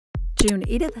June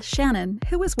Edith Shannon,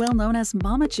 who is well known as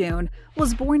Mama June,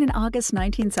 was born in August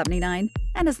 1979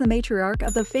 and is the matriarch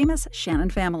of the famous Shannon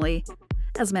family.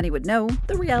 As many would know,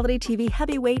 the reality TV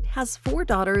heavyweight has 4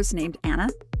 daughters named Anna,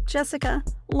 Jessica,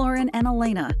 Lauren, and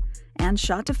Elena, and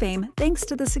shot to fame thanks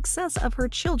to the success of her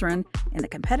children in the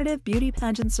competitive beauty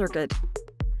pageant circuit.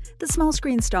 The small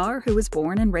screen star, who was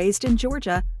born and raised in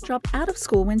Georgia, dropped out of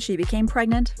school when she became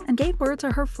pregnant and gave birth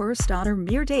to her first daughter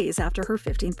mere days after her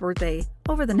 15th birthday.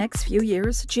 Over the next few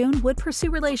years, June would pursue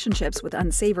relationships with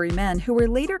unsavory men who were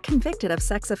later convicted of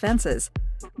sex offenses.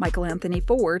 Michael Anthony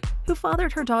Ford, who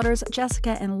fathered her daughters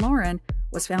Jessica and Lauren,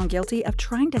 was found guilty of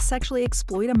trying to sexually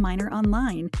exploit a minor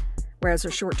online, whereas her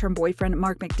short-term boyfriend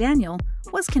Mark McDaniel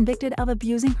was convicted of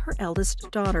abusing her eldest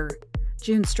daughter.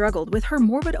 June struggled with her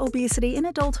morbid obesity in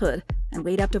adulthood and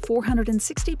weighed up to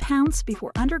 460 pounds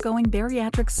before undergoing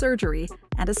bariatric surgery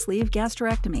and a sleeve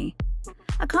gastrectomy.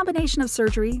 A combination of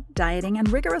surgery, dieting,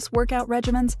 and rigorous workout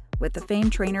regimens with the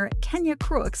famed trainer Kenya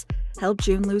Crooks helped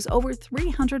June lose over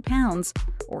 300 pounds,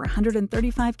 or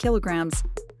 135 kilograms.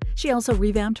 She also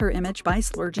revamped her image by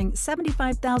splurging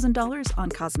 $75,000 on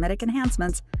cosmetic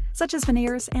enhancements such as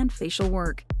veneers and facial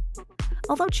work.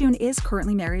 Although June is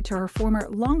currently married to her former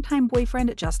longtime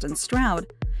boyfriend Justin Stroud,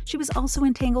 she was also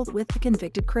entangled with a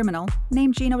convicted criminal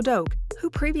named Gino Doak, who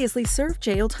previously served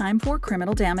jail time for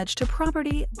criminal damage to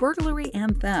property, burglary,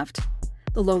 and theft.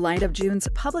 The low light of June's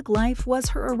public life was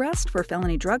her arrest for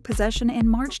felony drug possession in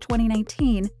March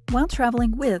 2019 while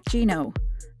traveling with Gino.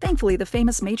 Thankfully, the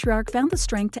famous matriarch found the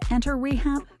strength to enter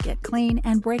rehab, get clean,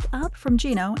 and break up from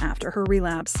Gino after her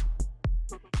relapse.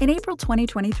 In April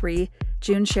 2023,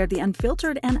 June shared the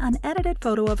unfiltered and unedited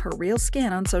photo of her real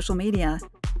skin on social media.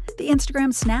 The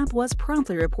Instagram snap was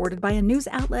promptly reported by a news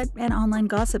outlet and online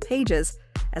gossip pages,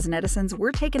 as netizens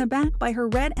were taken aback by her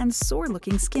red and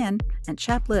sore-looking skin and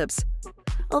chapped lips.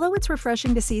 Although it's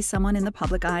refreshing to see someone in the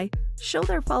public eye show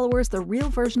their followers the real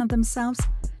version of themselves,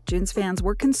 June's fans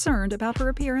were concerned about her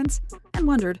appearance and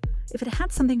wondered if it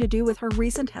had something to do with her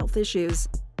recent health issues.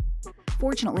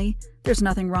 Fortunately, there's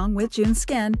nothing wrong with June's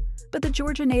skin, but the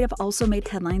Georgia native also made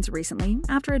headlines recently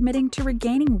after admitting to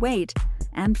regaining weight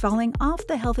and falling off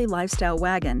the healthy lifestyle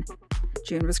wagon.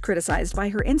 June was criticized by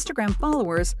her Instagram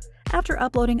followers after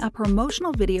uploading a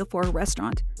promotional video for a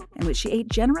restaurant in which she ate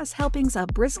generous helpings of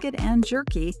brisket and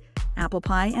jerky, apple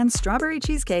pie, and strawberry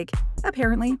cheesecake,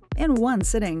 apparently in one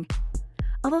sitting.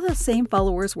 Although the same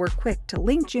followers were quick to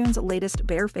link June's latest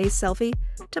bare-faced selfie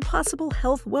to possible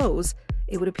health woes,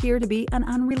 it would appear to be an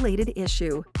unrelated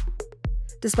issue.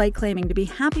 Despite claiming to be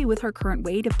happy with her current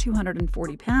weight of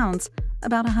 240 pounds,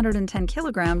 about 110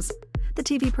 kilograms, the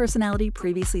TV personality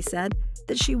previously said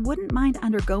that she wouldn't mind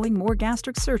undergoing more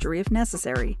gastric surgery if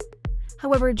necessary.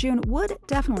 However, June would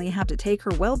definitely have to take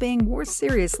her well-being more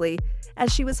seriously,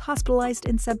 as she was hospitalized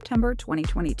in September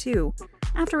 2022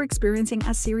 after experiencing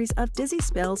a series of dizzy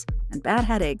spells and bad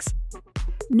headaches.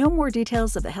 No more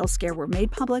details of the health scare were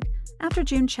made public after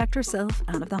June checked herself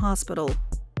out of the hospital.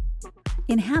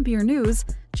 In happier news,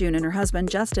 June and her husband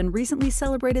Justin recently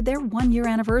celebrated their 1-year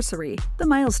anniversary. The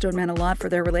milestone meant a lot for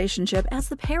their relationship, as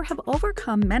the pair have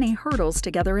overcome many hurdles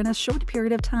together in a short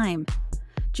period of time.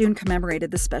 June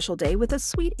commemorated the special day with a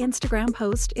sweet Instagram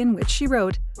post in which she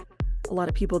wrote, "A lot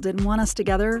of people didn't want us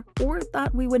together or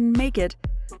thought we wouldn't make it,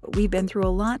 but we've been through a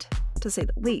lot, to say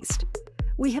the least.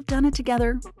 We have done it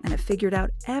together and have figured out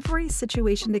every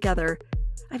situation together.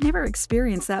 I've never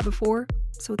experienced that before,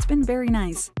 so it's been very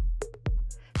nice."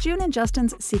 June and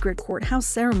Justin's secret courthouse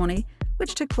ceremony,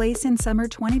 which took place in summer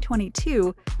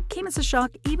 2022, came as a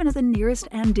shock even to the nearest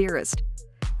and dearest.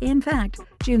 In fact,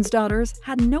 June's daughters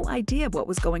had no idea what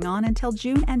was going on until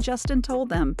June and Justin told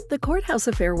them. The courthouse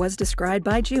affair was described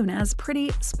by June as pretty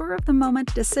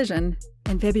spur-of-the-moment decision.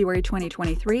 In February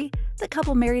 2023, the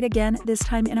couple married again, this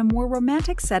time in a more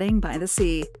romantic setting by the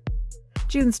sea.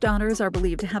 June's daughters are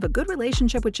believed to have a good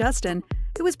relationship with Justin,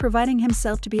 who is proving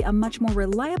himself to be a much more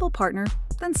reliable partner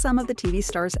than some of the TV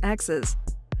star's exes.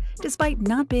 Despite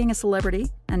not being a celebrity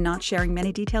and not sharing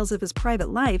many details of his private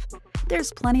life,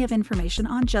 there's plenty of information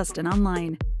on Justin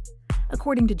online.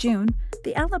 According to June,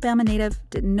 the Alabama native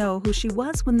didn't know who she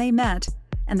was when they met,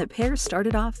 and the pair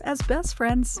started off as best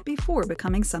friends before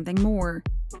becoming something more.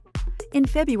 In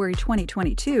February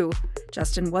 2022,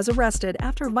 Justin was arrested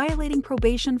after violating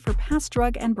probation for past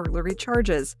drug and burglary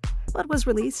charges, but was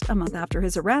released a month after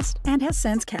his arrest and has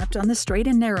since kept on the straight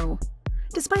and narrow.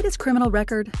 Despite his criminal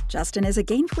record, Justin is a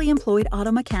gainfully employed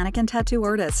auto mechanic and tattoo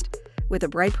artist, with a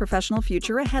bright professional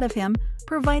future ahead of him,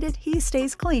 provided he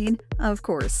stays clean, of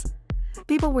course.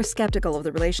 People were skeptical of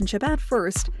the relationship at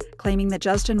first, claiming that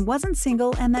Justin wasn't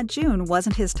single and that June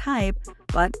wasn't his type,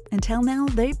 but until now,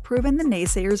 they've proven the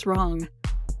naysayers wrong.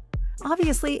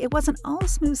 Obviously, it wasn't all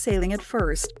smooth sailing at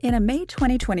first. In a May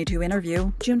 2022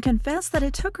 interview, June confessed that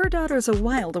it took her daughters a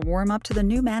while to warm up to the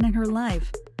new man in her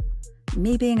life.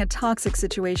 Me being a toxic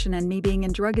situation and me being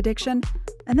in drug addiction,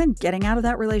 and then getting out of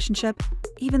that relationship,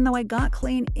 even though I got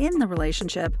clean in the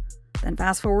relationship. Then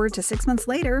fast forward to 6 months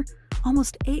later,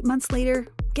 almost 8 months later,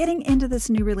 getting into this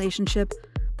new relationship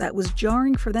that was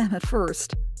jarring for them at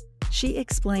first. She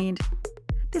explained,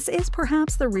 "This is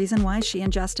perhaps the reason why she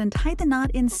and Justin tied the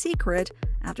knot in secret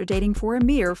after dating for a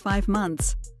mere 5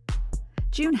 months.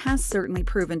 June has certainly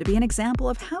proven to be an example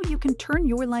of how you can turn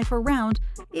your life around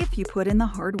if you put in the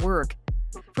hard work.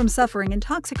 From suffering in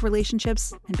toxic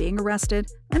relationships and being arrested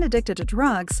and addicted to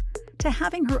drugs, to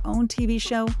having her own TV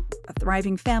show, a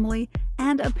thriving family,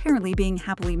 and apparently being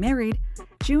happily married,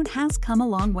 June has come a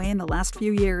long way in the last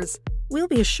few years. We'll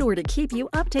be sure to keep you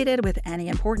updated with any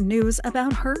important news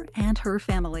about her and her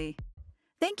family."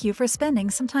 Thank you for spending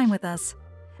some time with us.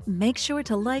 Make sure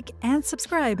to like and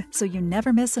subscribe so you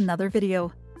never miss another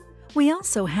video. We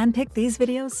also handpick these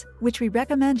videos, which we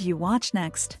recommend you watch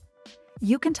next.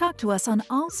 You can talk to us on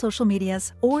all social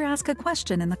medias or ask a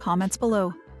question in the comments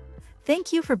below.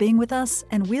 Thank you for being with us,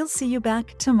 and we'll see you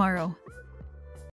back tomorrow.